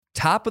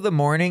Top of the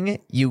morning,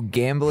 you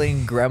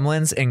gambling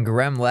gremlins and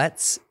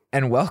gremlets,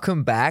 and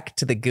welcome back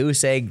to the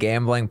Goose Egg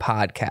Gambling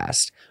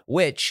Podcast,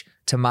 which,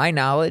 to my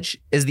knowledge,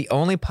 is the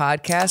only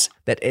podcast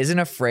that isn't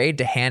afraid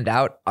to hand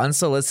out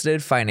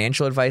unsolicited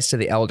financial advice to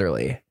the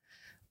elderly.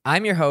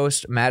 I'm your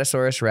host,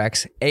 Matasaurus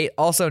Rex,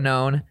 also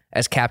known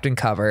as Captain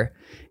Cover,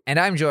 and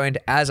I'm joined,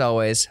 as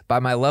always, by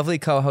my lovely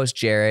co-host,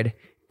 Jerrod,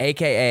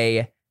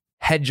 a.k.a.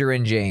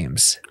 Hedgerin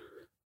James.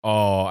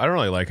 Oh, I don't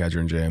really like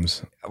Hedgerin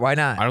James. Why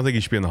not? I don't think he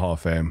should be in the Hall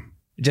of Fame.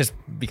 Just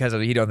because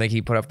you don't think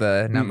he put up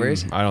the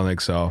numbers? I don't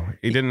think so.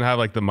 He didn't have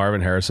like the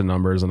Marvin Harrison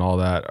numbers and all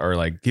that, or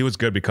like he was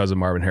good because of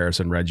Marvin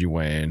Harrison, Reggie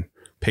Wayne,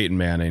 Peyton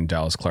Manning,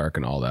 Dallas Clark,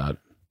 and all that.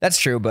 That's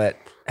true, but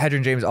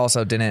Hedgerin James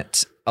also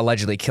didn't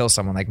allegedly kill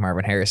someone like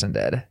Marvin Harrison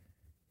did.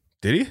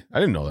 Did he? I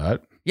didn't know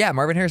that. Yeah,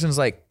 Marvin Harrison's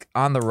like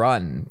on the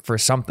run for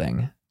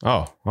something.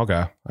 Oh,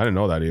 okay. I didn't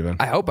know that even.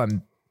 I hope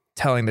I'm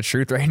telling the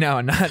truth right now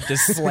and not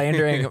just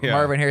slandering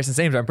Marvin Harrison's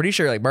name. I'm pretty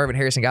sure like Marvin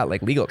Harrison got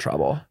like legal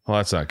trouble. Well,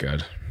 that's not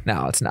good.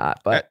 No, it's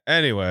not. But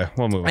anyway,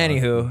 we'll move on.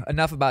 Anywho,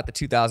 enough about the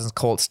 2000s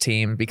Colts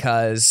team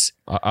because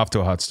off to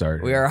a hot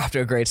start. We are off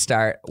to a great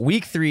start.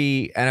 Week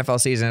 3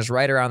 NFL season is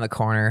right around the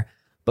corner.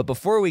 But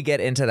before we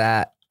get into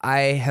that, I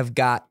have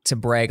got to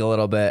brag a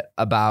little bit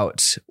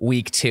about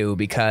week 2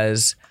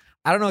 because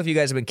I don't know if you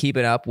guys have been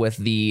keeping up with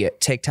the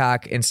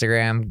TikTok,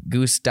 Instagram,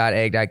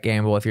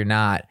 goose.egg.gamble if you're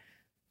not,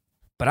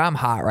 but I'm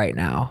hot right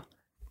now.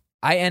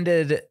 I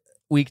ended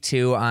week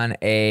 2 on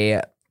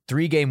a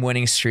 3-game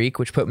winning streak,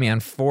 which put me on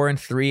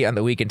 4-3 on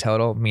the week in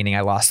total, meaning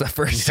I lost the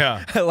first.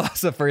 Yeah. I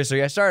lost the first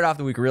 3. I started off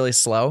the week really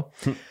slow,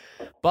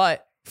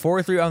 but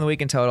 4-3 on the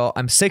week in total.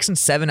 I'm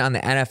 6-7 on the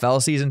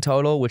NFL season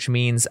total, which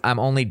means I'm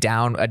only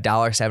down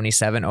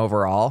 $1.77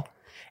 overall.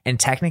 And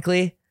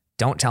technically,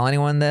 don't tell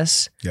anyone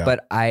this,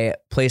 but I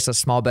placed a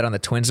small bet on the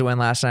Twins to win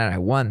last night. And I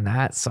won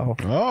that. So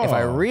if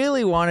I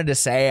really wanted to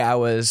say I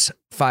was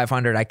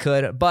 500, I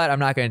could, but I'm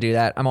not going to do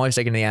that. I'm only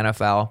sticking to the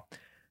NFL.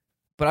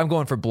 But I'm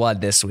going for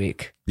blood this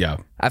week. Yeah,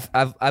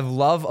 I've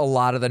love a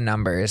lot of the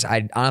numbers.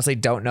 I honestly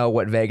don't know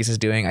what Vegas is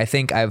doing. I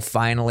think I've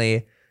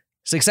finally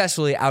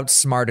successfully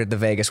outsmarted the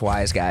Vegas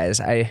wise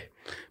guys. Mr.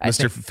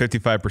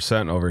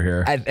 55% over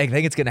here. I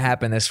think it's going to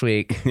happen this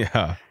week.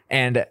 Yeah,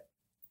 and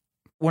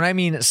when I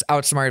mean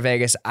outsmart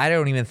Vegas, I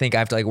don't even think I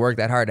have to like work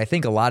that hard. I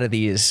think a lot of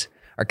these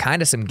are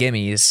kind of some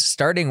gimmies.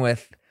 Starting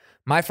with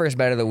my first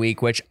bet of the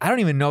week, which I don't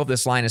even know if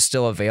this line is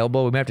still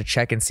available. We might have to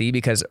check and see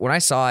because when I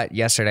saw it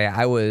yesterday,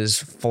 I was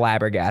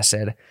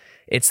flabbergasted.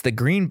 It's the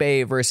Green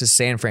Bay versus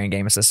San Fran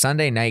game. It's a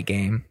Sunday night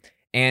game.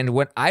 And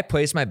when I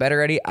placed my bet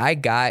already, I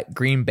got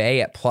Green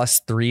Bay at plus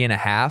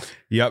 3.5.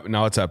 Yep.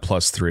 Now it's at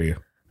plus 3.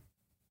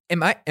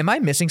 Am I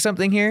missing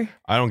something here?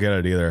 I don't get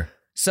it either.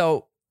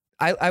 So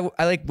I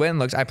like when it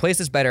looks. I placed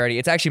this bet already.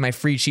 It's actually my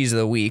free cheese of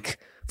the week.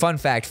 Fun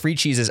fact, free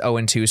cheese is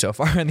 0-2 so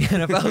far in the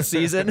NFL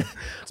season.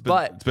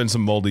 It's been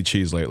some moldy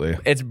cheese lately.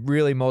 It's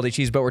really moldy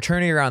cheese, but we're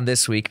turning around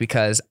this week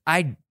because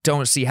I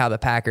don't see how the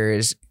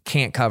Packers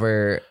can't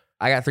cover.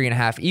 I got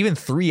 3.5, even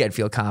 3 I'd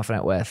feel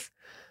confident with.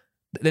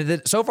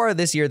 So far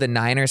this year, the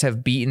Niners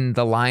have beaten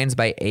the Lions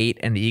by 8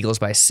 and the Eagles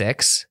by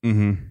 6.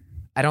 Mm-hmm.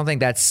 I don't think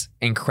that's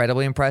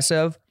incredibly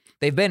impressive.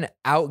 They've been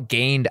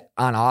outgained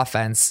on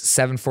offense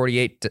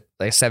 748 to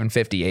like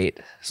 758.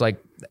 So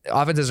like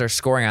offenses are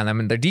scoring on them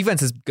and their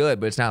defense is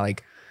good, but it's not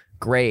like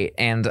great.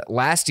 And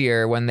last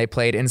year when they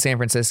played in San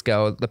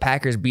Francisco, the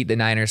Packers beat the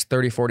Niners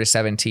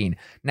 34-17.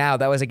 Now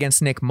that was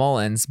against Nick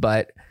Mullins,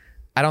 but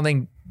I don't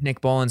think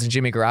Nick Mullins and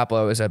Jimmy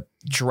Garoppolo is a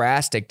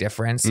drastic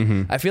difference.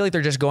 Mm-hmm. I feel like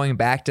they're just going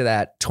back to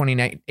that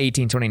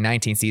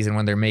 2018-2019 season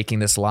when they're making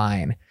this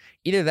line.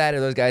 Either that or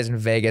those guys in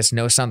Vegas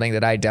know something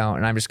that I don't,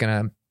 and I'm just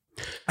going to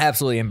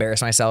absolutely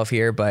embarrass myself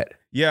here, but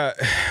yeah,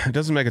 it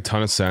doesn't make a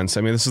ton of sense.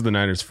 I mean, this is the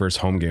Niners' first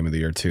home game of the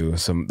year too,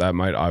 so that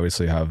might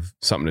obviously have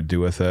something to do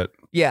with it.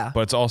 Yeah,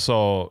 but it's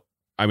also,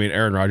 I mean,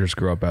 Aaron Rodgers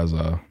grew up as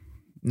a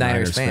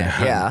Niners fan.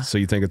 Yeah, so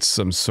you think it's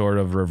some sort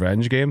of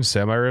revenge game,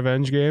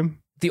 semi-revenge game?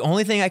 The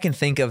only thing I can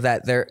think of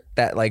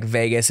that like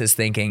Vegas is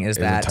thinking is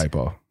that a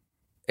typo.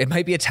 It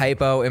might be a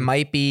typo. It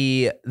might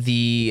be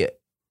the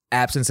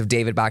absence of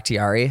David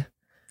Bakhtiari.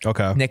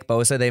 Okay. Nick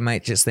Bosa, they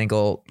might just think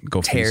will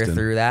tear feasting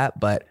through that,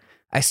 but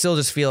I still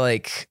just feel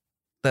like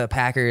the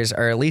Packers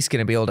are at least going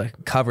to be able to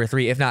cover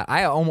 3. If not,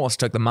 I almost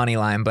took the money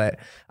line, but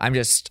I'm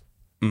just,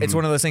 it's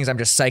one of those things I'm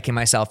just psyching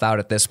myself out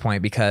at this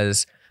point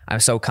because I'm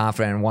so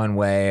confident in one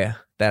way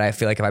that I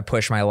feel like if I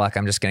push my luck,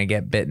 I'm just going to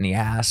get bit in the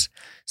ass.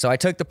 So I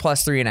took the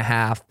plus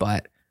 3.5,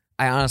 but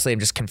I honestly am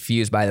just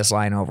confused by this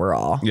line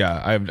overall.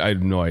 Yeah, I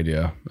have no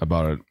idea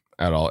about it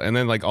at all. And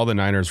then like all the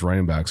Niners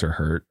running backs are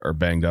hurt or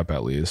banged up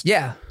at least.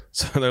 Yeah.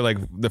 So they're like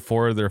their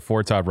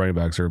 4 top running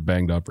backs are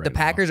banged up right now. The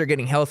Packers are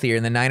getting healthier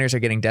and the Niners are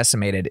getting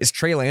decimated. Is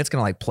Trey Lance going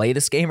to like play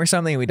this game or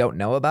something and we don't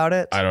know about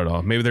it? I don't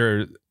know. Maybe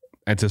they're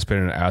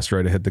anticipating an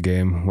asteroid to hit the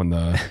game when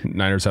the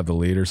Niners have the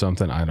lead or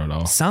something. I don't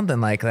know. Something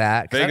like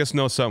that. Vegas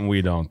knows something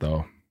we don't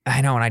though.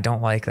 I know, and I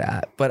don't like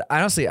that. But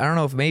honestly, I don't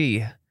know if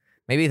maybe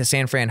the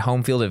San Fran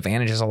home field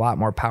advantage is a lot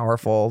more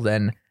powerful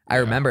than I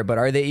remember. But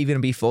are they even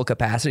going to be full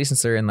capacity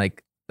since they're in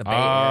like the Bay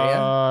Area?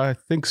 I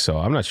think so.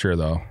 I'm not sure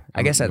though.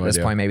 I guess at this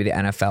point, maybe the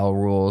NFL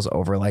rules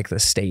over like the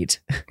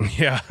state.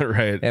 Yeah,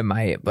 right. It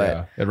might, but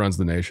yeah, it runs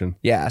the nation.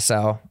 Yeah,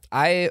 so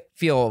I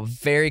feel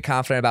very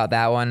confident about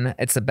that one.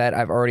 It's a bet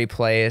I've already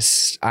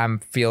placed. I'm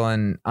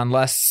feeling,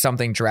 unless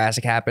something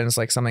drastic happens,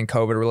 like something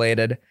COVID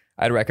related,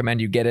 I'd recommend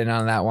you get in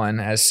on that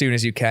one as soon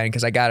as you can,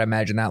 because I got to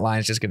imagine that line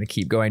is just going to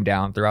keep going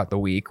down throughout the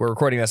week. We're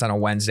recording this on a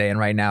Wednesday, and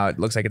right now it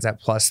looks like it's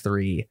at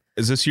 +3.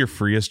 Is this your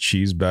freest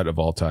cheese bet of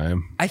all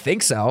time? I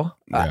think so.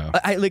 Yeah.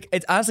 I like,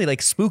 it's honestly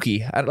like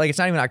spooky. Like, it's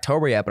not even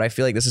October yet, but I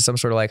feel like this is some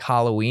sort of like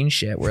Halloween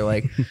shit where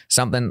like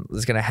something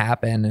is going to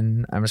happen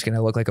and I'm just going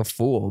to look like a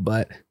fool.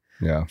 But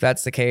yeah, if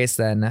that's the case,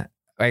 then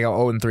I go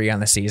 0-3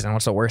 on the season.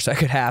 What's the worst that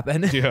could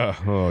happen? Yeah.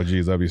 Oh,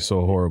 geez, that'd be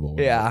so horrible.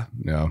 Yeah.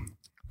 Yeah.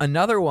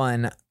 Another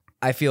one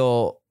I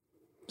feel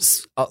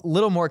a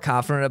little more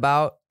confident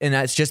about, and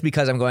that's just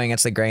because I'm going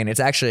against the grain. It's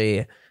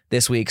actually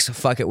this week's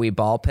Fuck It We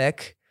Ball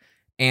pick.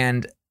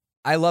 And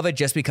I love it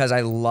just because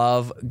I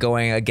love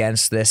going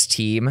against this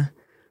team.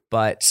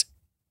 But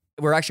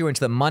we're actually going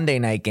to the Monday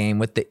night game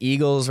with the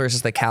Eagles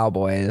versus the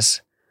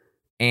Cowboys.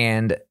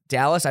 And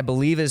Dallas, I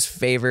believe, is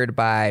favored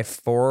by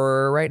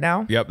 4 right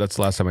now. Yep, that's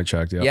the last time I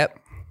checked. Yep.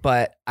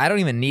 But I don't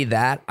even need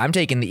that. I'm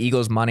taking the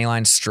Eagles money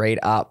line straight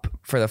up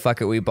for the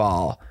Fuck It We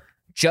Ball.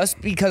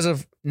 Just because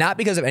of, not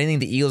because of anything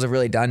the Eagles have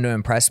really done to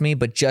impress me,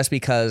 but just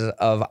because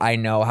of I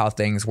know how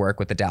things work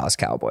with the Dallas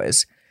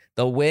Cowboys.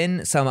 They'll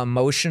win some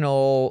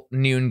emotional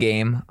noon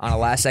game on a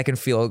last-second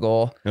field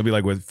goal. It'll be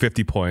like with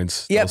 50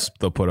 points. Yep.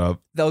 They'll put up.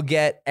 They'll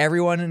get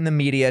everyone in the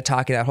media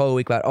talking that whole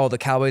week about, oh, the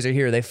Cowboys are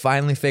here. They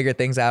finally figured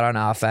things out on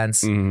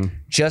offense,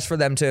 just for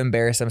them to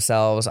embarrass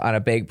themselves on a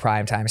big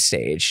primetime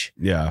stage.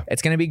 Yeah.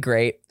 It's going to be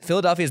great.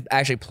 Philadelphia's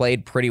actually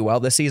played pretty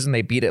well this season.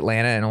 They beat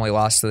Atlanta and only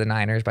lost to the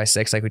Niners by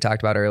 6, like we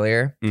talked about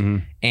earlier.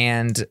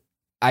 And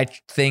I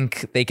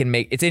think they can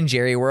make, it's in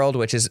Jerry World,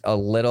 which is a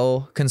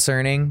little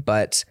concerning,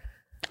 but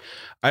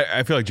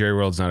I feel like Jerry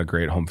World's not a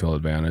great home field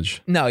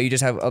advantage. no, you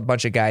just have a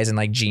bunch of guys in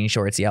like jean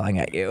shorts yelling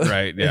at you.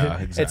 Right. Yeah.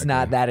 Exactly. It's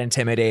not that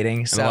intimidating.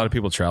 And So a lot of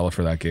people travel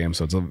for that game,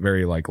 so it's a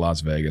very like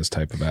Las Vegas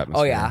type of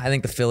atmosphere. oh yeah, I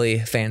think the Philly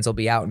fans will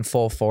be out in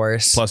full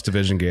force. Plus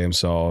division game,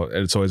 so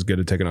it's always good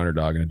to take an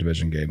underdog in a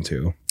division game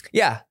too.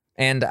 Yeah,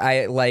 and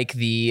I like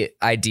the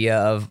idea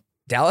of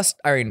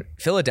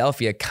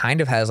Philadelphia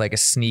kind of has like a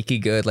sneaky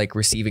good like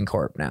receiving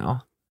corp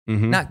now.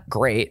 Not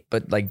great,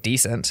 but like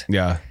decent.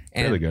 Yeah.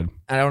 And really good.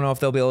 I don't know if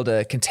they'll be able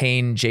to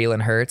contain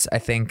Jalen Hurts. I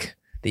think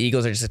the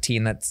Eagles are just a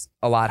team that's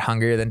a lot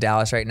hungrier than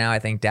Dallas right now. I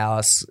think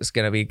Dallas is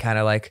going to be kind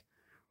of like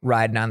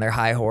riding on their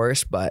high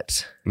horse,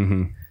 but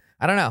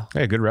I don't know.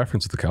 Hey, good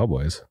reference with the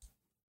Cowboys.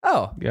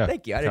 Oh, Yeah.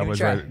 thank you. I didn't even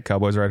try.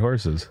 Cowboys ride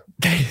horses.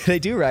 They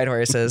do ride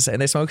horses and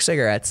they smoke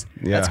cigarettes.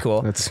 Yeah. That's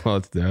cool. That's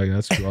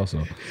true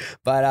also.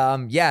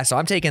 But yeah, so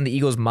I'm taking the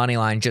Eagles money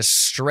line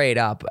just straight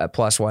up at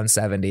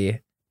 +170.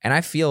 And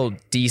I feel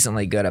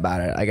decently good about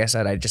it. Like I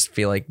said, I just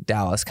feel like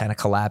Dallas kind of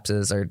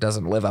collapses or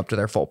doesn't live up to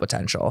their full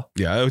potential.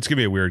 Yeah, it's going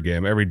to be a weird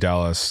game. Every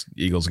Dallas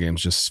Eagles game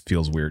just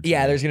feels weird.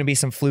 Yeah, there's going to be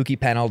some fluky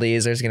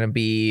penalties. There's going to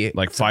be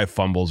like 5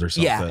 fumbles or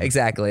something. Yeah,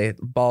 exactly.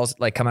 Balls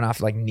like coming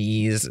off like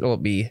knees. It'll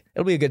be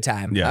a good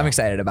time. Yeah. I'm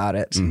excited about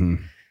it.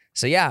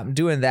 So yeah, I'm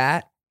doing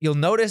that. You'll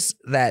notice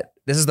that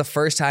this is the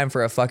first time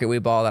for a Fuck It We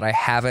Ball that I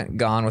haven't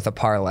gone with a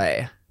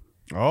parlay.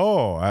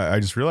 Oh,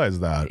 I just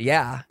realized that.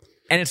 Yeah.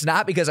 And it's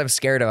not because I'm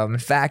scared of them. In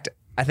fact,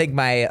 I think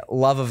my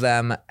love of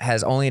them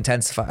has only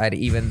intensified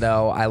even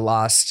though I'm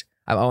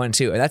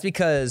 0-2. And that's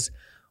because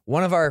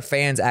one of our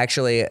fans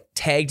actually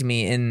tagged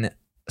me in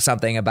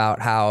something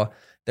about how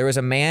there was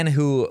a man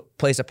who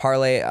placed a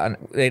parlay on,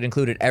 it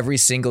included every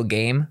single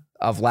game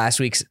of last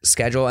week's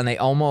schedule, and they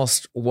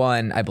almost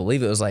won, I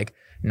believe it was like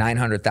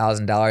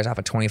 $900,000 off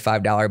a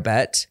 $25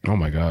 bet. Oh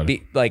my God.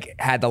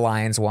 Had the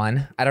Lions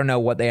won. I don't know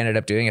what they ended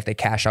up doing, if they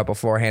cashed out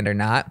beforehand or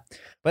not.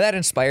 But that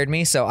inspired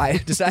me, so I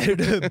decided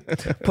to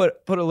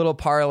put a little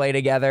parlay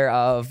together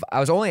of, I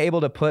was only able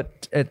to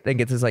put, I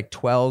think it's like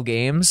 12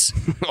 games.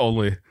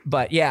 Only.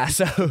 But yeah,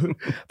 so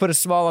put a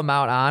small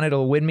amount on.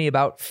 It'll win me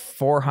about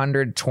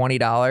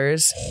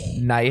 $420.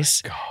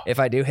 Nice. God. If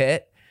I do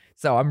hit.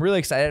 So I'm really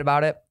excited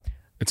about it.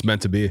 It's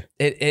meant to be.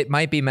 It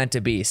might be meant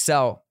to be.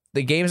 So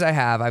the games I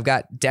have, I've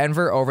got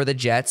Denver over the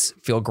Jets.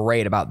 Feel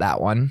great about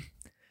that one.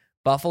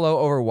 Buffalo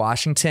over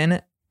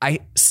Washington.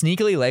 I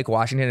sneakily like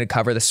Washington to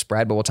cover the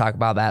spread, but we'll talk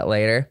about that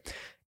later.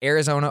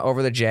 Arizona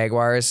over the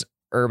Jaguars.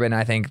 Urban,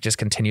 I think, just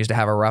continues to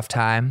have a rough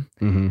time.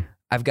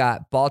 I've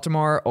got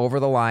Baltimore over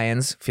the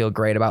Lions. Feel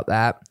great about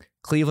that.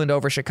 Cleveland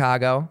over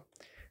Chicago.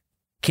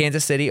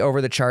 Kansas City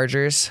over the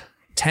Chargers.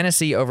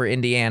 Tennessee over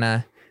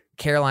Indiana.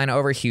 Carolina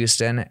over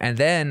Houston. And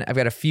then I've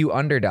got a few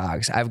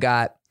underdogs. I've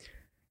got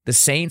the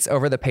Saints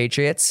over the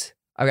Patriots.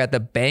 I've got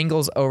the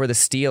Bengals over the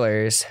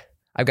Steelers.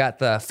 I've got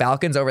the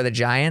Falcons over the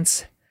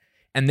Giants.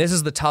 And this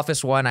is the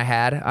toughest one I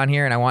had on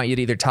here, and I want you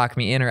to either talk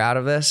me in or out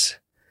of this.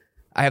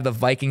 I have the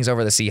Vikings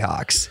over the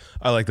Seahawks.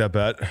 I like that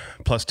bet.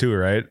 +2,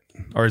 right?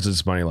 Or is it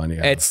just money line?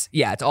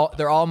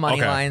 They're all money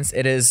lines.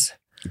 It is.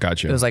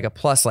 Gotcha. It was like a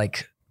plus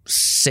like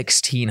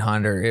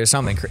 1,600. It was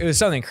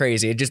something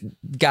crazy. It just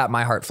got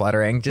my heart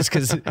fluttering just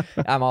because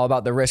I'm all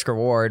about the risk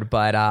reward.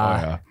 But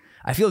I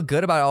feel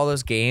good about all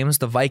those games.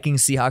 The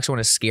Vikings Seahawks one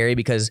is scary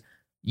because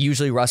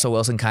usually Russell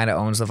Wilson kind of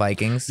owns the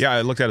Vikings. Yeah,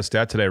 I looked at a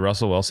stat today.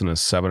 Russell Wilson is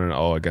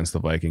 7-0 against the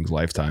Vikings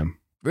lifetime.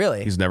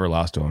 Really? He's never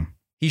lost to him.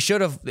 He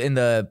should have in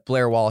the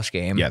Blair Walsh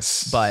game.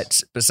 Yes.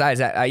 But besides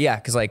that,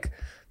 because like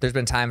there's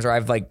been times where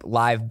I've like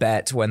live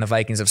bet when the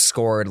Vikings have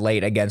scored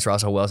late against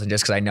Russell Wilson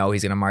just because I know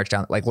he's going to march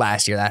down. Like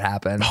last year that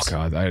happened. Oh,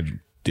 God.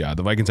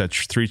 The Vikings had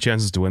 3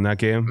 chances to win that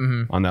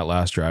game on that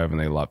last drive, and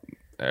they loved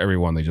every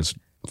one. They just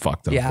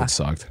fucked up. Yeah. It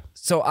sucked.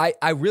 So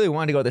I really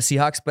wanted to go with the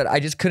Seahawks, but I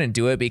just couldn't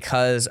do it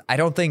because I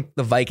don't think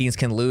the Vikings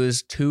can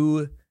lose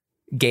 2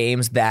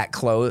 games that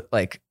close,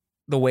 like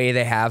the way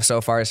they have so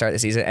far to start the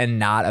season, and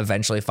not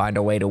eventually find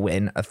a way to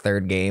win a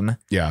 3rd game.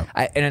 Yeah.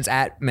 And it's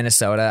at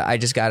Minnesota. I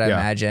just got to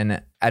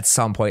imagine at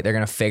some point they're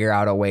going to figure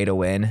out a way to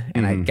win.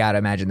 And I got to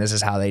imagine this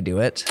is how they do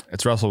it.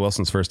 It's Russell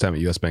Wilson's first time at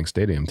US Bank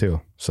Stadium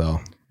too. So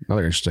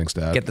another interesting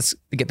stat. Get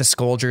the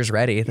Scourgers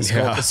ready. The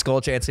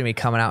Skull chance going to be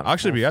coming out. I'll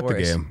actually be at the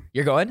game.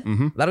 You're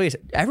going? That'll be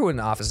everyone in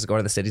the office is going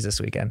to the cities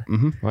this weekend.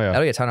 Oh yeah.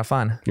 That'll be a ton of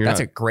fun. That's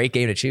a great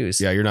game to choose.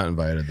 Yeah, you're not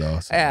invited though.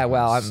 So yeah,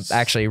 well, I'm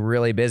actually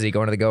really busy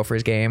going to the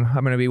Gophers game.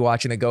 I'm going to be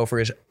watching the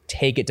Gophers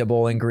take it to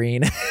Bowling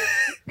Green.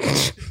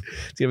 It's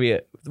gonna be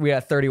we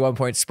got a 31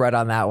 point spread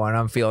on that one.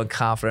 I'm feeling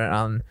confident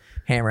on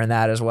hammering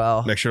that as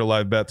well. Make sure to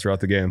live bet throughout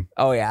the game.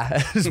 Oh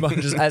yeah,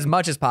 as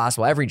much as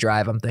possible. Every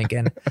drive, I'm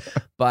thinking.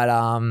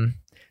 But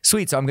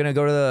sweet. So I'm gonna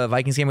go to the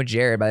Vikings game with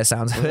Jerrod by the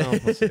sounds of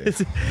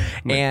it.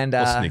 And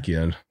we'll sneak you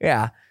in.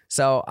 Yeah.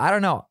 So I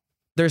don't know.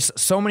 There's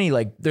so many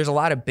there's a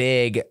lot of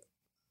big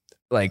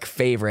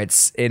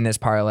favorites in this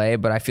parlay,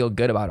 but I feel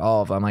good about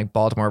all of them. Like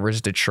Baltimore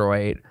versus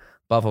Detroit,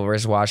 Buffalo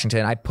versus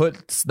Washington. I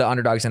put the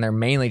underdogs in there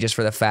mainly just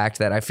for the fact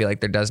that I feel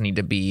like there does need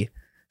to be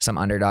some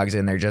underdogs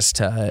in there just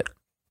to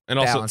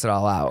balance it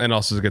all out. And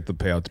also to get the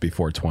payout to be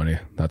 420.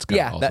 That's good.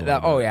 Yeah.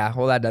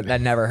 Well,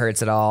 that never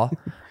hurts at all.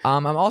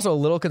 I'm also a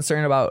little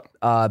concerned about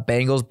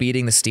Bengals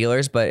beating the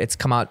Steelers, but it's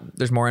come out.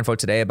 There's more info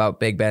today about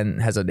Big Ben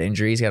has an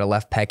injury. He's got a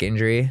left pec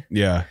injury.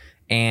 Yeah.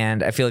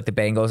 And I feel like the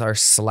Bengals are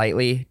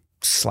slightly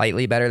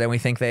better than we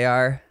think they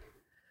are.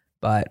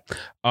 But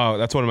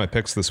that's one of my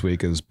picks this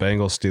week is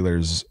Bengals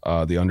Steelers.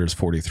 The under is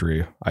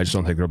 43. I just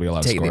don't think there'll be a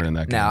lot of scoring in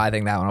that game. No, I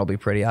think that one will be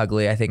pretty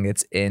ugly. I think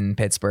it's in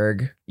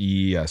Pittsburgh.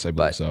 Yes, I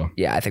believe so.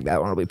 Yeah, I think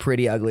that one will be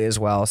pretty ugly as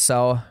well.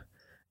 So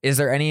is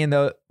there any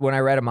when I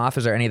read them off,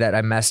 is there any that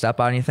I messed up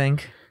on, you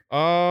think?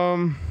 I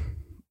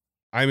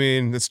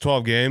mean, it's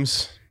 12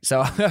 games. So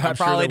I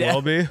probably did.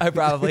 Will be. I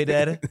probably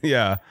did.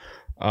 Yeah.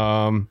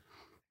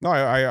 No,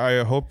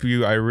 I hope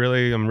you, I'm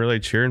really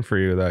cheering for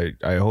you that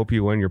I hope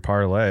you win your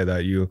parlay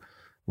that you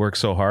work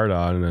so hard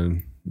on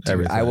and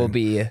everything.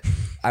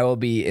 I will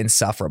be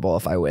insufferable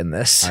if I win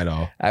this. I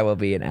know. I will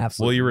be an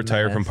absolute. Will you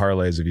retire from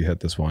parlays if you hit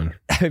this one?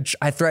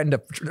 I threatened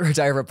to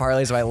retire from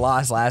parlays if I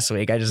lost last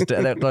week. I don't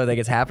think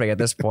it's happening at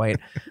this point.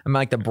 I'm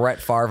like the Brett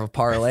Favre of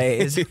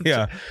parlays.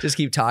 Yeah. Just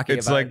keep talking about it.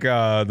 It's like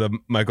the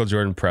Michael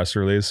Jordan press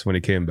release when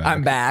he came back.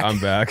 I'm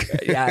back.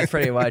 Yeah,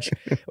 pretty much.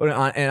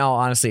 In all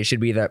honesty, it should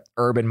be the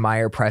Urban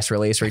Meyer press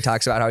release where he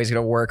talks about how he's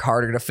going to work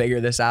harder to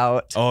figure this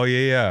out. Oh,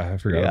 yeah. I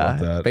forgot about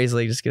that.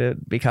 Basically just going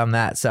to become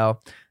that.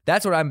 So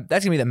that's going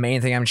to be the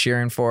main thing I'm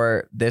cheering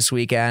for this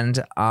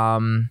weekend.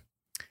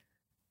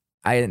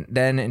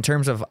 Then in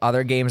terms of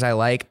other games I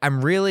like,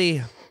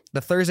 the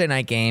Thursday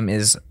night game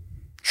is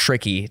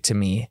tricky to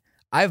me.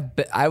 I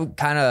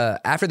kind of,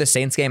 after the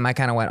Saints game, I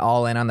kind of went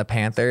all in on the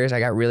Panthers. I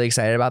got really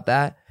excited about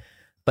that.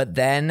 But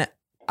then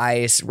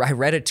I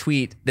read a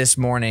tweet this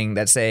morning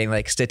that's saying,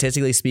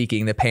 statistically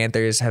speaking, the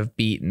Panthers have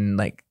beaten,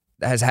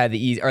 has had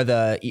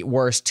the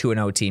worst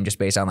 2-0 team just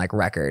based on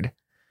record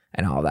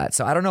and all that.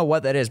 So I don't know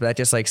what that is, but that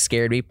just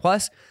scared me.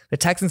 Plus the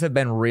Texans have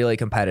been really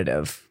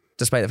competitive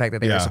despite the fact that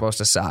they were supposed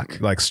to suck.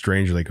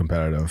 Strangely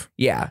competitive.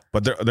 Yeah.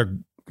 But they're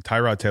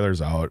Tyrod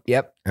Taylor's out.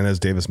 Yep. And is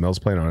Davis Mills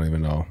playing? I don't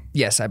even know.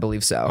 Yes, I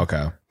believe so.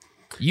 Okay.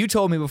 You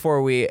told me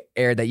before we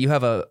aired that you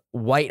have a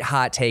white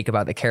hot take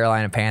about the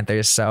Carolina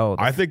Panthers. So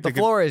I think the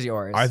floor is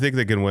yours. I think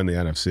they can win the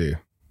NFC.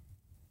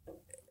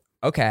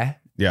 Okay.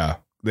 Yeah.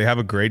 They have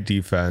a great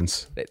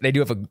defense. They do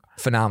have a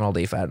phenomenal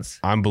defense.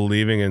 I'm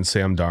believing in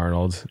Sam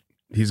Darnold.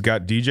 He's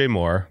got DJ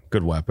Moore,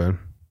 good weapon.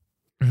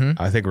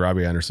 Mm-hmm. I think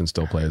Robbie Anderson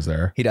still plays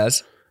there. He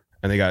does.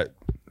 And they got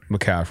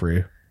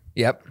McCaffrey.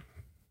 Yep.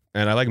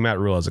 And I like Matt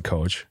Rule as a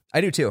coach.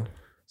 I do too.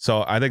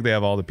 So I think they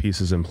have all the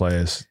pieces in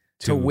place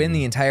to win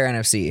the entire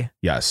NFC.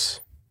 Yes.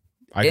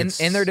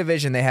 In their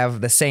division, they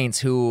have the Saints,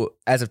 who,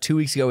 as of 2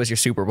 weeks ago, was your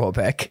Super Bowl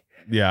pick.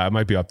 Yeah, I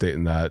might be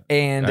updating that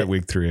at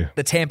week 3.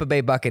 The Tampa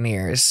Bay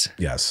Buccaneers.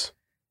 Yes.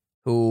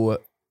 Who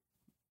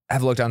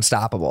have looked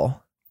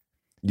unstoppable.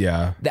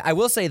 Yeah. I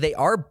will say they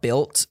are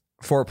built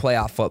for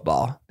playoff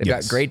football. They've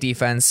got great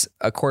defense,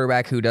 a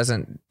quarterback who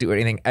doesn't do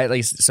anything, at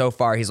least so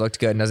far he's looked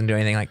good and doesn't do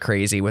anything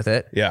crazy with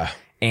it. Yeah.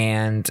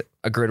 And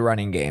a good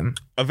running game.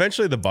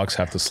 Eventually the Bucs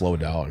have to slow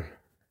down.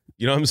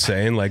 You know what I'm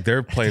saying? Like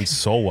they're playing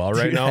so well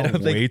right now,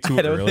 way too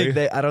early.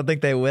 I don't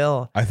think they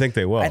will. I think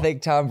they will. I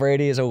think Tom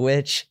Brady is a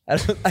witch. I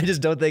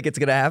just don't think it's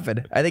going to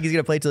happen. I think he's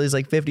going to play till he's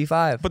like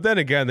 55. But then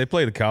again, they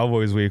played the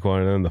Cowboys week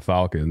 1 and then the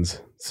Falcons.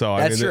 So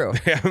That's true.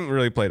 They haven't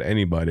really played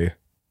anybody.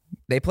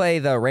 They play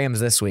the Rams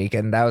this week,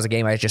 and that was a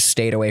game I just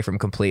stayed away from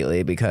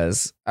completely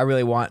because I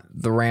really want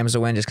the Rams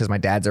to win just because my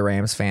dad's a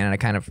Rams fan, and I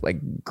kind of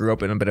like grew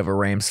up in a bit of a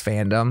Rams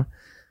fandom.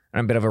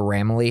 I'm a bit of a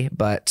Ramley,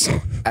 but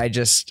I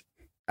just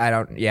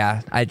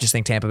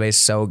think Tampa Bay is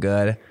so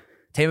good.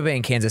 Tampa Bay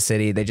and Kansas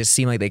City, they just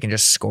seem like they can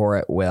just score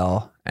at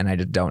will, and I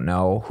just don't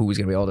know who's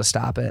going to be able to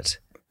stop it,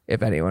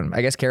 if anyone.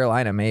 I guess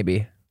Carolina,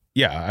 maybe.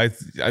 Yeah,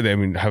 I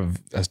mean,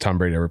 has Tom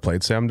Brady ever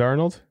played Sam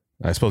Darnold?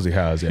 I suppose he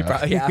has, yeah.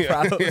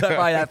 Probably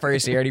that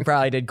first year, and he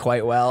probably did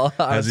quite well,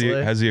 honestly.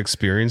 Has he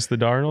experienced the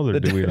Darnold, or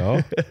do we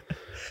know?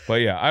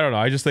 But yeah, I don't know.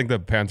 I just think the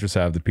Panthers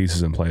have the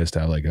pieces in place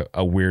to have like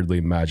a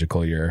weirdly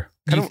magical year.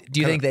 Do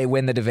you think they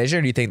win the division,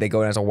 or do you think they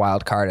go in as a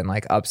wild card and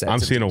like upset? I'm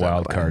seeing a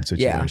wild card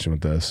situation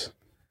with this,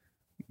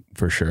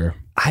 for sure.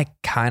 I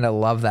kind of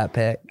love that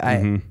pick.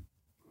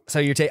 So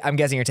I'm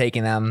guessing you're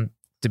taking them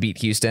to beat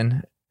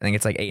Houston. I think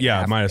it's like 8.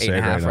 Yeah, minus 8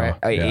 right now.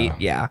 Oh, 8,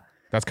 yeah.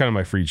 That's kind of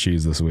my free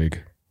cheese this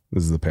week.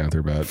 This is the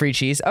Panther bet. Free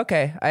cheese.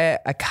 Okay.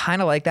 I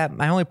kind of like that.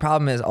 My only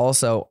problem is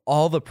also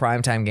all the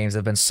primetime games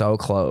have been so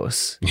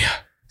close. Yeah.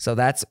 So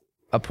that's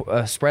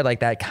a spread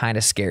like that kind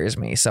of scares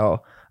me.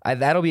 So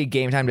that'll be a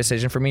game time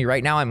decision for me.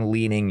 Right now, I'm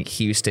leaning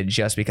Houston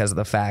just because of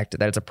the fact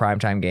that it's a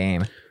primetime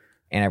game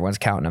and everyone's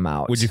counting them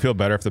out. Would you feel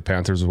better if the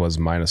Panthers was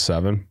minus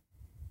 7?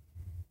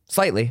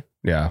 Slightly.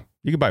 Yeah.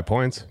 You could buy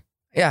points.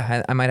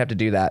 Yeah, I might have to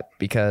do that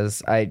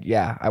because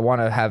I want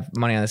to have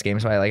money on this game,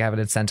 so I like have an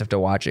incentive to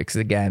watch it. Because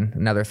again,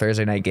 another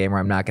Thursday night game where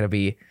I'm not going to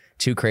be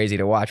too crazy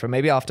to watch, but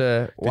maybe I'll have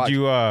to watch. Did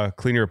you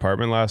clean your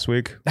apartment last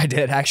week? I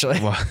did actually.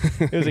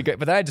 It was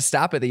but then I had to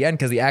stop at the end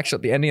because the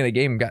ending of the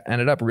game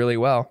ended up really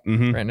well.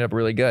 Ended up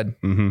really good.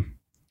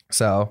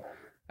 So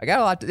I got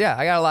a lot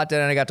done,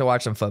 and I got to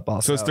watch some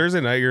football. So it's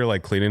Thursday night. You're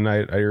like cleaning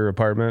night at your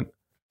apartment.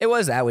 It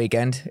was that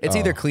weekend. It's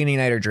either cleaning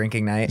night or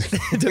drinking night,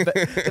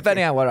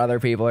 depending on what other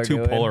people are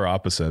doing. Two polar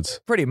opposites.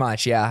 Pretty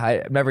much, yeah.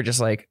 I'm never just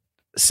like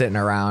sitting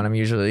around.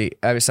 I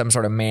have some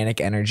sort of manic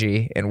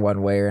energy in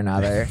one way or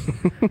another.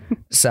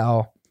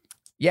 So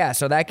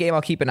that game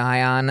I'll keep an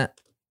eye on.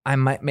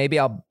 Maybe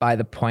I'll buy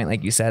the point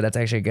like you said. That's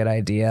actually a good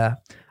idea.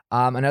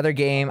 Another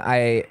game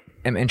I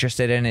am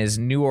interested in is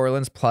New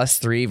Orleans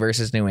 +3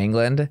 versus New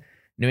England.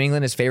 New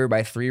England is favored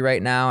by 3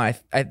 right now.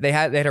 They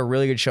had a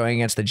really good showing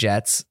against the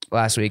Jets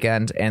last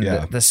weekend, and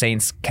the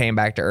Saints came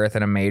back to earth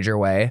in a major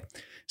way.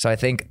 So I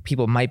think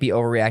people might be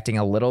overreacting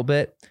a little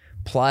bit.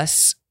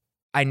 Plus,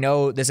 I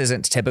know this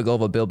isn't typical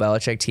of a Bill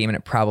Belichick team, and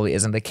it probably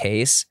isn't the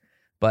case.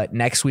 But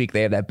next week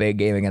they have that big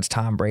game against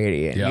Tom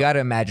Brady. And you got to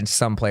imagine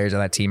some players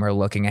on that team are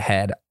looking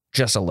ahead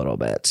just a little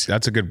bit.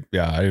 That's a good.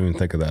 Yeah, I didn't even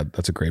think of that.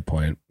 That's a great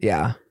point.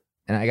 Yeah,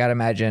 and I got to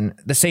imagine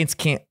the Saints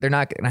they're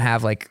not going to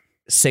have like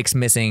 6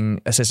 missing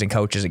assistant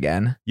coaches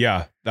again.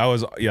 Yeah,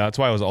 that's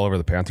why I was all over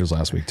the Panthers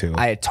last week too.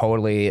 I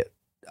totally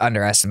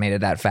underestimated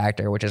that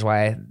factor, which is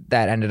why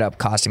that ended up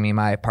costing me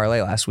my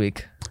parlay last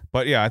week.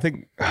 But yeah, I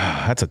think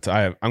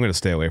I'm going to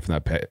stay away from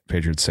that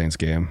Patriots Saints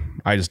game.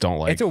 I just don't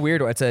like. It's a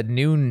weird one. It's a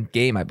noon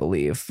game, I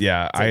believe.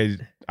 Yeah, I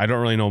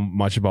don't really know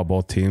much about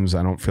both teams.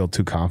 I don't feel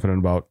too confident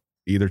about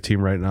either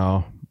team right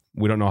now.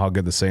 We don't know how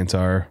good the Saints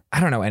are. I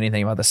don't know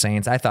anything about the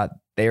Saints. I thought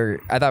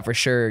for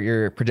sure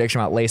your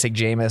prediction about LASIK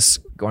Jameis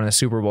going to the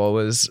Super Bowl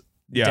was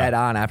dead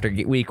on after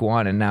week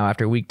 1, and now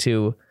after week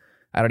 2,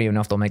 I don't even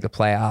know if they'll make the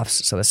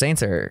playoffs. So the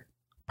Saints are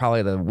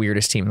probably the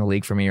weirdest team in the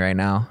league for me right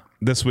now.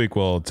 This week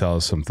will tell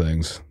us some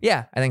things.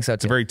 Yeah, I think so too.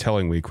 It's a very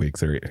telling week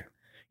 3.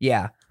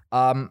 Yeah.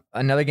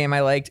 Another game I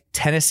liked,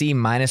 Tennessee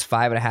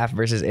 -5.5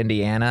 versus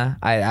Indiana.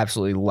 I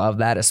absolutely love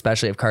that,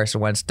 especially if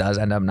Carson Wentz does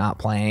end up not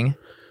playing.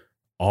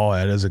 Oh,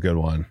 that is a good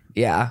one.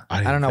 Yeah.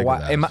 I don't know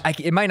why.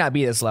 It might not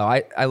be this low.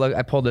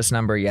 I pulled this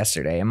number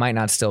yesterday. It might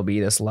not still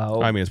be this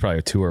low. I mean, it's probably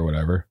a 2 or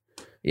whatever.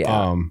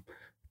 Yeah.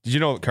 Did you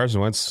know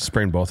Carson Wentz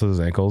sprained both of his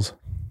ankles?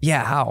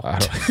 Yeah. How?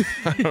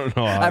 I don't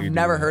know. I've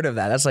never heard of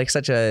that. That's like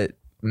such a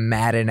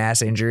Madden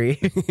ass injury.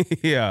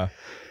 Yeah.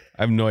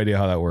 I have no idea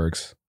how that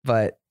works.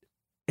 But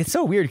it's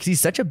so weird because he's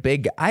such a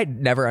big,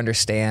 I'd never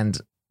understand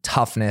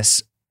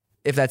toughness,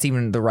 if that's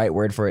even the right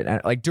word for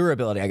it. Like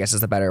durability, I guess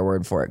is the better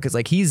word for it. Because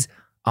like he's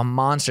a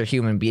monster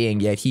human being,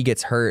 yet he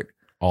gets hurt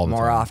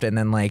more often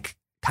than like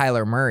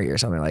Kyler Murray or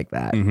something like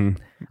that.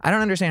 I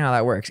don't understand how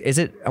that works.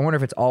 I wonder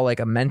if it's all like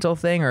a mental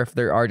thing, or if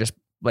there are just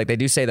like, they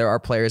do say there are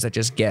players that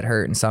just get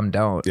hurt and some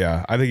don't.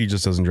 Yeah. I think he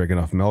just doesn't drink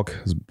enough milk.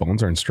 His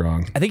bones aren't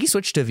strong. I think he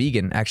switched to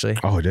vegan actually.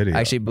 Oh, did he? I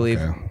actually believe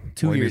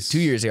 2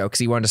 years ago, because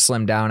he wanted to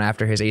slim down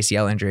after his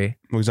ACL injury.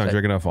 Well, he's not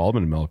drinking enough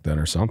almond milk then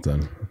or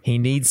something. He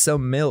needs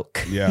some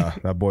milk. Yeah.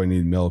 That boy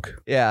needs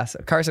milk. Yeah. So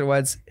Carson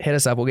Wentz, hit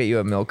us up. We'll get you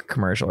a milk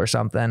commercial or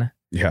something.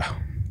 Yeah.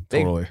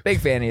 Totally. Big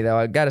fan of you though.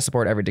 I got to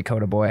support every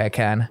Dakota boy I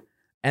can.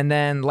 And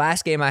then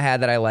last game I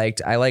had that I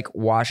like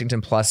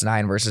Washington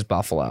 +9 versus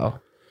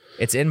Buffalo.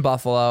 It's in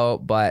Buffalo,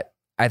 but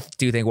I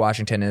do think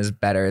Washington is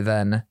better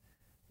than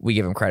we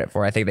give them credit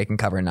for. I think they can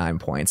cover 9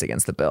 points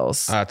against the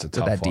Bills. That's a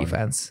tough with that one.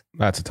 defense.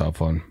 That's a tough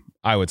one.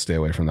 I would stay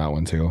away from that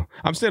one too.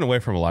 I'm staying away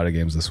from a lot of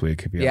games this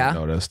week. If you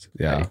haven't noticed,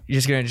 yeah. You're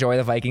just gonna enjoy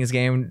the Vikings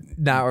game,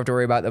 not have to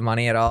worry about the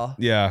money at all.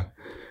 Yeah.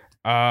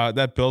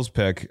 That Bills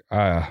pick,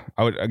 I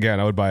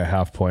would buy a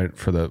half point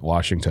for the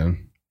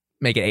Washington.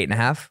 Make it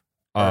 8.5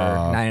 or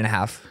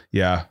 9.5.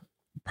 Yeah,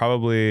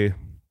 probably.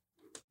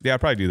 Yeah, I'd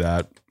probably do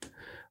that.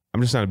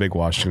 I'm just not a big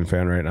Washington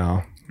fan right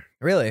now.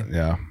 Really?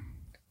 Yeah.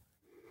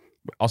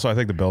 Also, I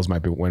think the Bills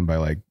might win by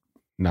like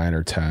 9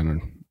 or 10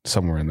 or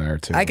somewhere in there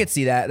too. I could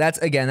see that.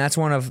 That's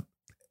one of.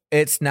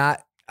 It's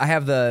not. I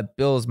have the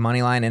Bills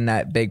money line in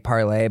that big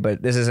parlay,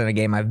 but this isn't a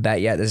game I've bet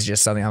yet. This is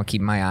just something I'll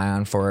keep my eye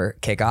on for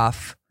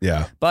kickoff.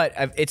 Yeah. But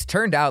it's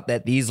turned out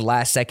that these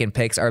last second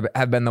picks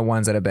have been the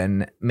ones that have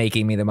been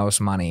making me the most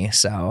money.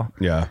 So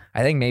yeah,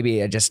 I think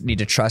maybe I just need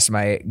to trust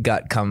my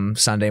gut come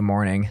Sunday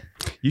morning.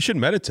 You should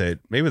meditate.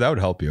 Maybe that would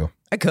help you.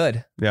 I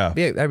could. Yeah.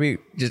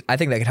 I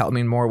think that could help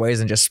me in more ways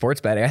than just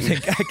sports betting. I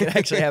think I could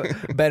actually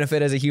have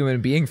benefit as a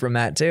human being from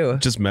that too.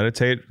 Just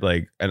meditate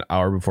like an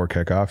hour before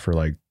kickoff for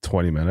like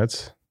 20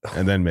 minutes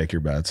and then make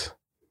your bets.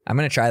 I'm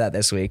going to try that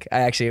this week.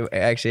 I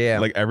actually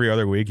am. Like every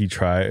other week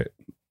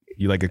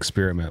you like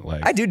experiment.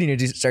 Like I do need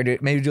to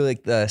maybe do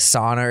like the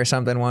sauna or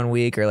something one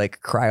week, or like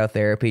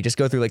cryotherapy. Just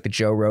go through like the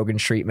Joe Rogan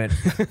treatment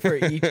for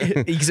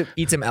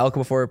eat some elk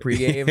before a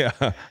pregame. Yeah,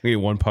 I need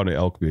 1 pound of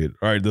elk meat.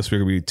 All right, this week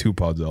will be 2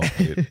 pounds of elk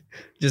meat.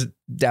 Just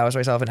douse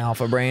myself in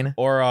alpha brain.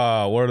 Or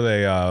what are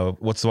they?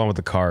 What's the one with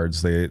the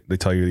cards? They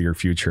tell you your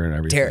future and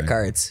everything. Tarot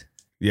cards.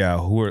 Yeah,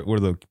 what are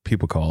the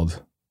people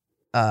called?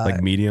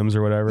 Like mediums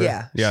or whatever.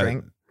 Yeah.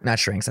 Not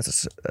shrinks.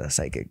 That's a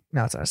psychic.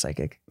 No, it's not a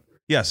psychic.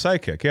 Yeah,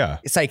 psychic. Yeah,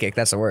 psychic.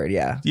 That's the word.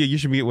 Yeah. Yeah, you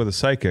should meet with a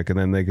psychic, and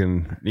then you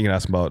can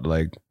ask them about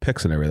like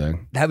picks and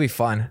everything. That'd be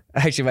fun.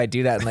 I actually might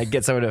do that and like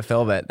get someone to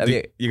film it.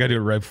 You gotta do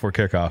it right before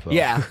kickoff. Though.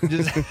 Yeah,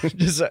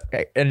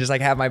 just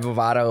like have my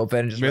Bovado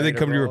open. Maybe they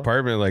come to your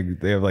apartment, like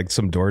they have like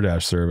some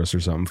DoorDash service or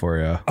something for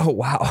you. Oh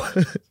wow.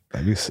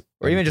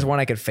 Or even just one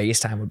I could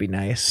FaceTime would be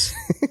nice.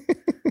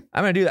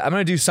 I'm going to do that. I'm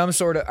going to do some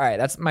sort of, all right,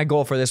 that's my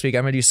goal for this week.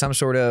 I'm going to do some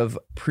sort of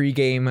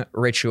pregame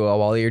ritual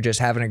while you're just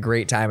having a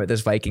great time at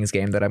this Vikings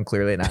game that I'm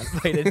clearly not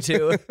invited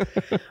to.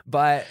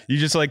 But you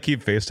just like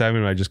keep FaceTiming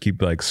and I just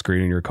keep like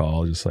screening your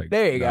call. Just like,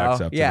 there you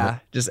go. Yeah.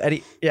 Just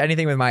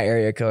anything with my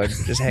area code,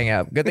 just hang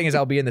up. Good thing is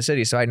I'll be in the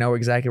city, so I know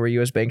exactly where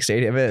US Bank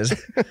Stadium is.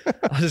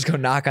 I'll just go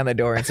knock on the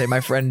door and say,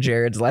 my friend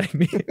Jerrod's letting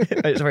me.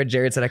 My friend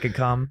Jerrod said I could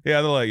come.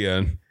 Yeah, they'll let you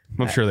in.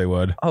 I'm sure they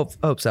would.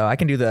 Hope so. I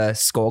can do the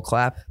skull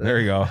clap. There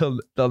you go.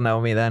 They'll know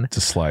me then.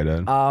 Just slide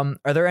in. Are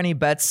there any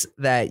bets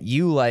that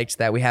you liked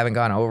that we haven't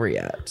gone over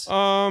yet?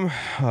 Not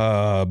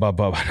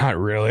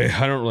really.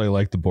 I don't really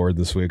like the board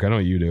this week. I know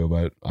you do,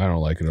 but I don't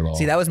like it at all.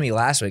 See, that was me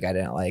last week. I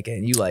didn't like it,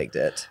 and you liked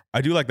it.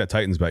 I do like that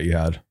Titans bet you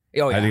had.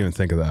 Oh, yeah. I didn't even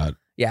think of that.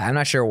 Yeah, I'm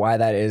not sure why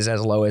that is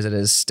as low as it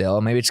is still.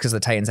 Maybe it's because the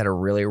Titans had a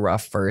really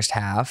rough first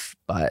half,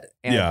 but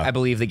I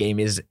believe the game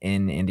is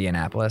in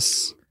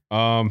Indianapolis.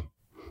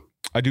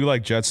 I do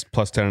like Jets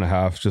plus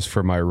 10.5 just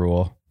for my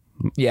rule.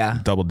 Yeah.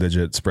 Double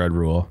digit spread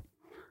rule.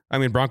 I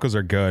mean, Broncos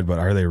are good, but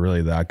are they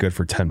really that good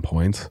for 10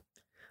 points?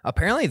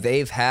 Apparently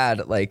they've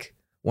had like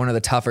one of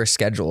the tougher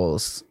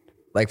schedules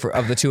like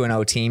of the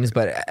 2-0 teams,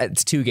 but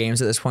it's 2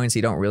 games at this point, so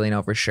you don't really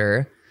know for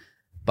sure.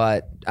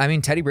 But I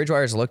mean, Teddy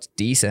Bridgewater's looked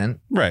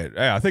decent. Right.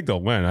 Yeah, I think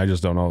they'll win. I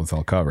just don't know if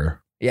they'll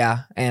cover.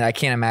 Yeah. And I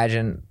can't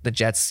imagine the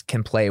Jets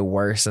can play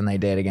worse than they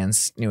did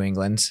against New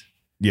England.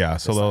 Yeah,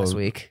 so last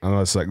week.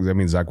 Unless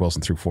Zach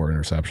Wilson threw 4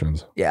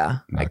 interceptions.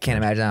 Yeah, I can't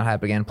imagine that'll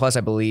happen again. Plus, I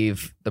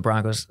believe the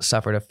Broncos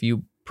suffered a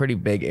few pretty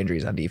big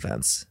injuries on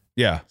defense.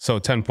 Yeah, so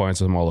 10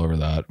 points. I'm all over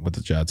that with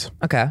the Jets.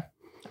 Okay,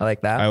 I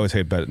like that. I always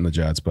hate betting the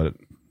Jets, but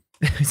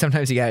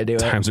sometimes you got to do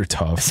it. Times are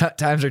tough.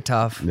 Times are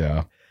tough.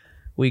 Yeah.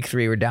 Week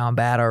 3, we're down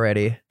bad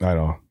already. I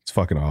know. It's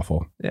fucking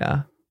awful.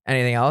 Yeah.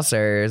 Anything else,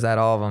 or is that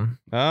all of them?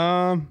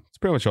 It's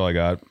pretty much all I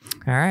got.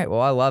 All right.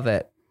 Well, I love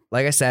it.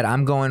 Like I said,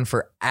 I'm going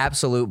for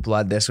absolute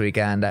blood this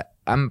weekend.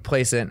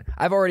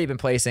 I've already been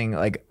placing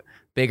like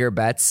bigger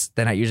bets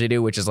than I usually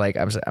do, which is like,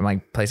 I'm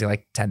like placing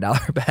like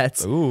 $10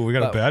 bets. Ooh, we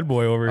got a bad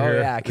boy over here.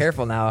 Oh yeah.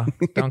 Careful now.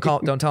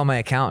 Don't tell my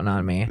accountant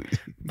on me,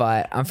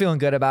 but I'm feeling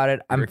good about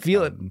it.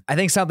 I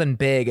think something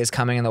big is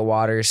coming in the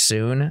waters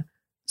soon.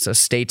 So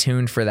stay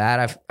tuned for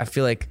that. I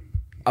feel like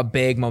a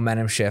big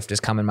momentum shift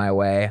is coming my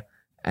way.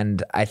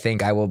 And I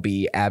think I will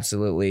be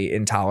absolutely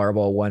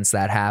intolerable once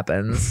that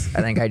happens.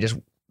 I think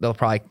they'll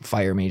probably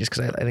fire me just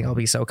because I think I'll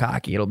be so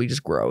cocky. It'll be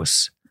just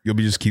gross. You'll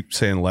be just keep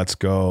saying, let's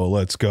go,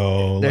 let's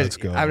go, let's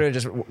go. I'm going to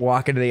just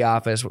walk into the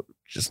office,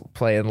 just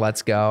playing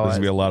let's go. There's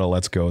going to be a lot of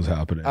let's goes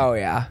happening. Oh,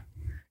 yeah.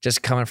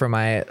 Just coming from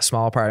my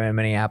small apartment in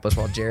Minneapolis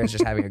while Jared's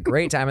just having a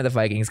great time at the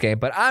Vikings game.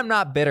 But I'm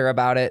not bitter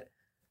about it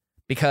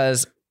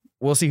because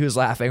we'll see who's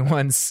laughing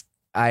once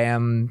I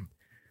am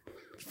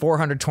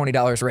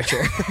 $420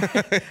 richer.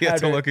 You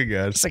have to look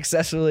again.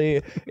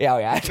 Successfully. Yeah.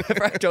 I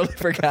totally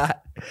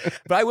forgot.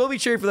 But I will be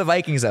cheering for the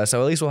Vikings though,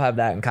 so at least we'll have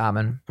that in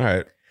common. All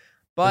right.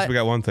 But we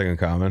got one thing in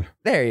common.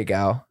 There you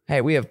go.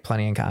 Hey, we have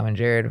plenty in common,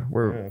 Jerrod.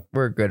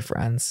 We're good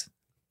friends.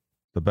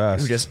 The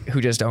best.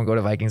 Who just don't go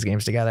to Vikings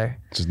games together.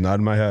 Just nod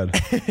in my head.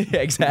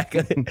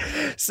 Exactly.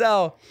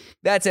 So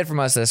that's it from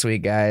us this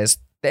week, guys.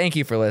 Thank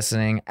you for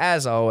listening.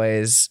 As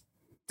always,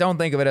 don't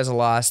think of it as a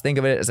loss. Think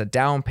of it as a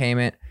down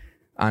payment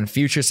on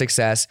future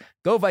success.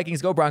 Go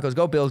Vikings, go Broncos,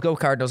 go Bills, go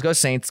Cardinals, go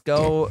Saints,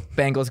 go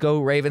Bengals,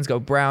 go Ravens, go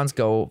Browns,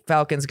 go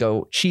Falcons,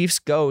 go Chiefs,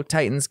 go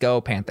Titans,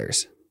 go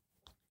Panthers.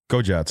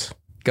 Go Jets.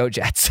 Go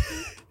Jets.